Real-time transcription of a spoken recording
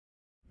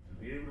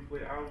play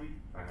Albie,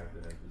 I have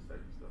to have this type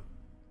of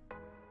stuff.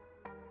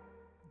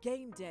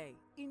 Game day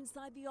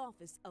inside the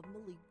office of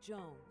Malik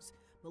Jones.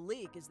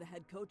 Malik is the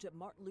head coach at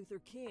Martin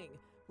Luther King,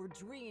 where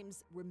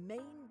dreams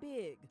remain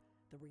big.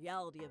 The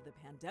reality of the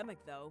pandemic,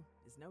 though,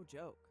 is no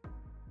joke.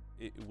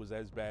 It was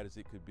as bad as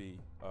it could be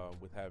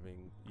with having,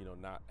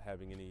 not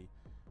having any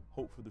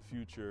hope for the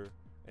future.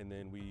 And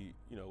then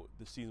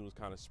the season was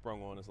kind of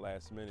sprung on us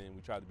last minute, and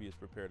we tried to be as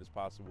prepared as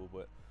possible,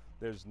 but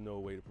there's no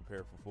way to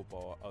prepare for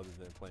football other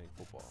than playing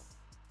football.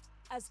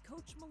 As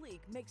Coach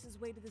Malik makes his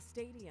way to the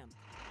stadium,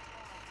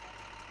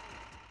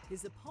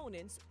 his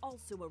opponents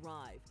also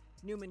arrive.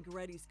 Neumann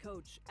Goretti's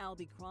coach,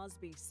 Albie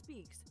Crosby,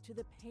 speaks to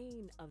the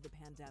pain of the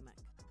pandemic.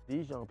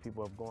 These young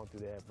people have gone through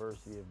the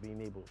adversity of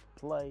being able to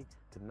play,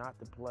 to not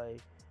to play,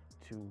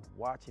 to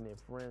watching their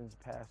friends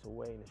pass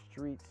away in the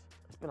streets.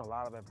 It's been a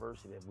lot of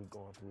adversity that we've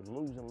gone through,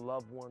 losing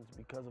loved ones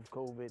because of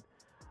COVID,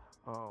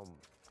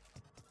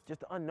 just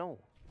the unknown.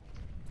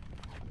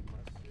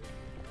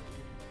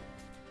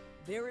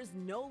 There is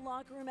no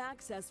locker room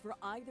access for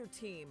either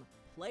team.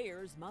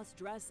 Players must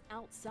dress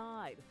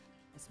outside.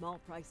 A small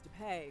price to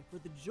pay for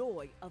the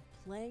joy of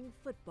playing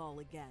football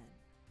again.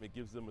 It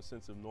gives them a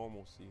sense of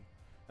normalcy,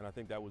 and I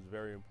think that was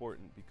very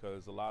important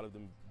because a lot of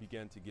them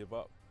began to give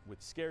up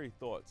with scary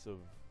thoughts of,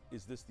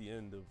 is this the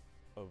end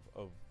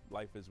of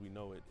life as we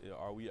know it?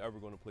 Are we ever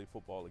going to play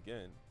football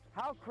again?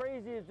 How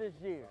crazy is this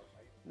year?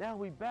 Now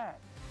we back.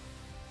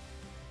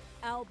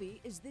 Albie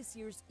is this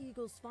year's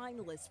Eagles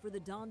finalist for the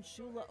Don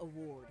Shula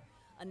Award,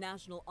 a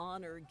national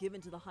honor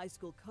given to the high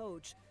school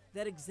coach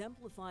that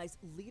exemplifies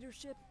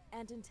leadership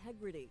and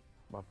integrity.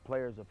 My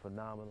players are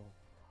phenomenal,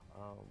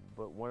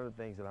 but one of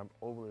the things that I'm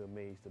overly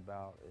amazed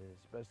about is,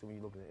 especially when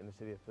you look at the inner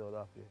city of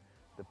Philadelphia,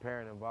 the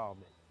parent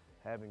involvement.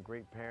 Having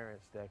great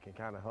parents that can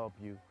kind of help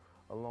you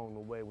along the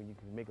way when you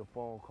can make a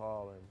phone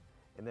call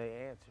and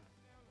they answer.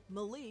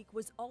 Malik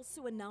was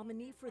also a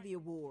nominee for the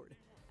award,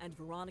 and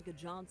Veronica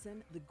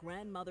Johnson, the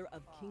grandmother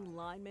of King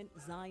lineman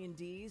Zion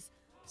Dees,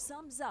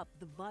 sums up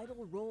the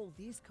vital role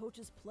these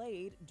coaches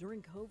played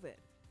during COVID.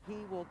 He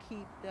will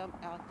keep them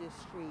out this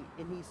street,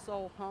 and he's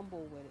so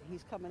humble with it.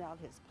 He's coming out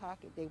his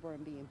pocket. They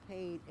weren't being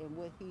paid, and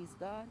what he's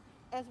done,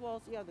 as well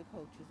as the other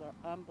coaches,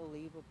 are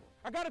unbelievable.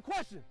 I got a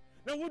question.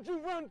 Now, would you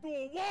run through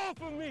a wall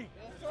for me?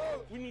 Yes, sir.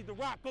 We need the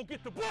rock. Go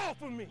get the ball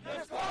for me.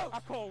 Yes, coach. I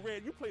call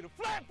red. You play the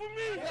flat for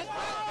me. Yes,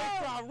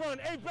 they try to run.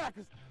 A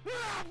backers.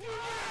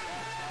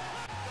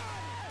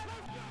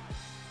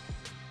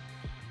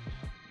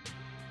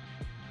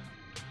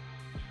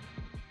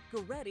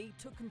 Goretti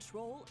took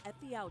control at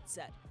the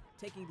outset,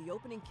 taking the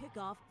opening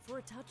kickoff for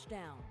a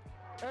touchdown.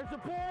 Extra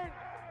point!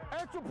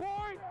 Extra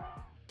point!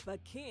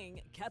 But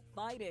King kept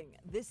fighting.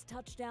 This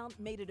touchdown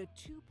made it a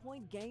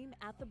 2-point game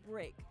at the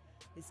break.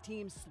 His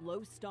team's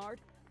slow start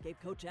gave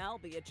Coach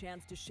Albie a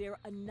chance to share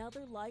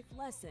another life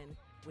lesson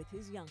with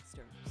his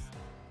youngsters.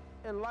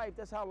 In life,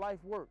 that's how life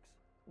works.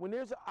 When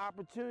there's an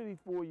opportunity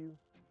for you,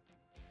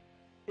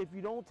 if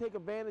you don't take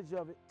advantage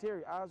of it,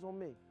 Terry, eyes on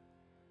me.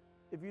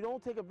 If you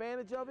don't take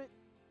advantage of it,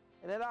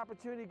 and that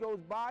opportunity goes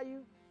by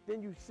you,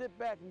 then you sit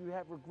back and you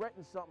have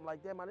regretting something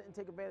like, damn, I didn't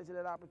take advantage of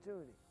that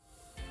opportunity.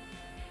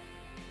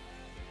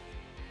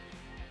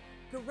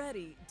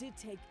 Goretti did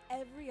take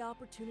every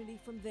opportunity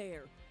from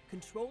there,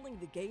 controlling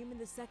the game in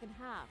the second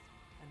half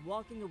and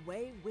walking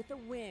away with a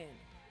win.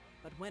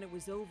 But when it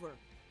was over,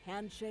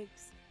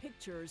 handshakes,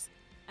 pictures,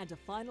 and a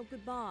final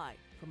goodbye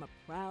from a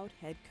proud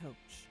head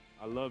coach.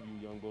 I love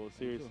you, young boy,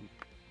 seriously.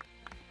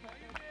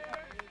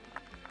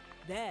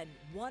 Then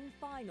one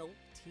final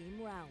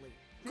team rally.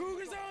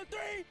 Cougars on 3,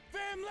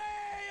 family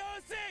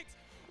on 6.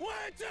 1,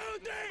 2,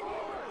 3, 4,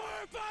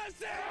 5,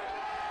 6.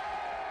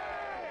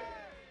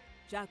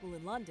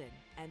 Jacqueline London,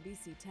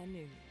 NBC 10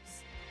 News.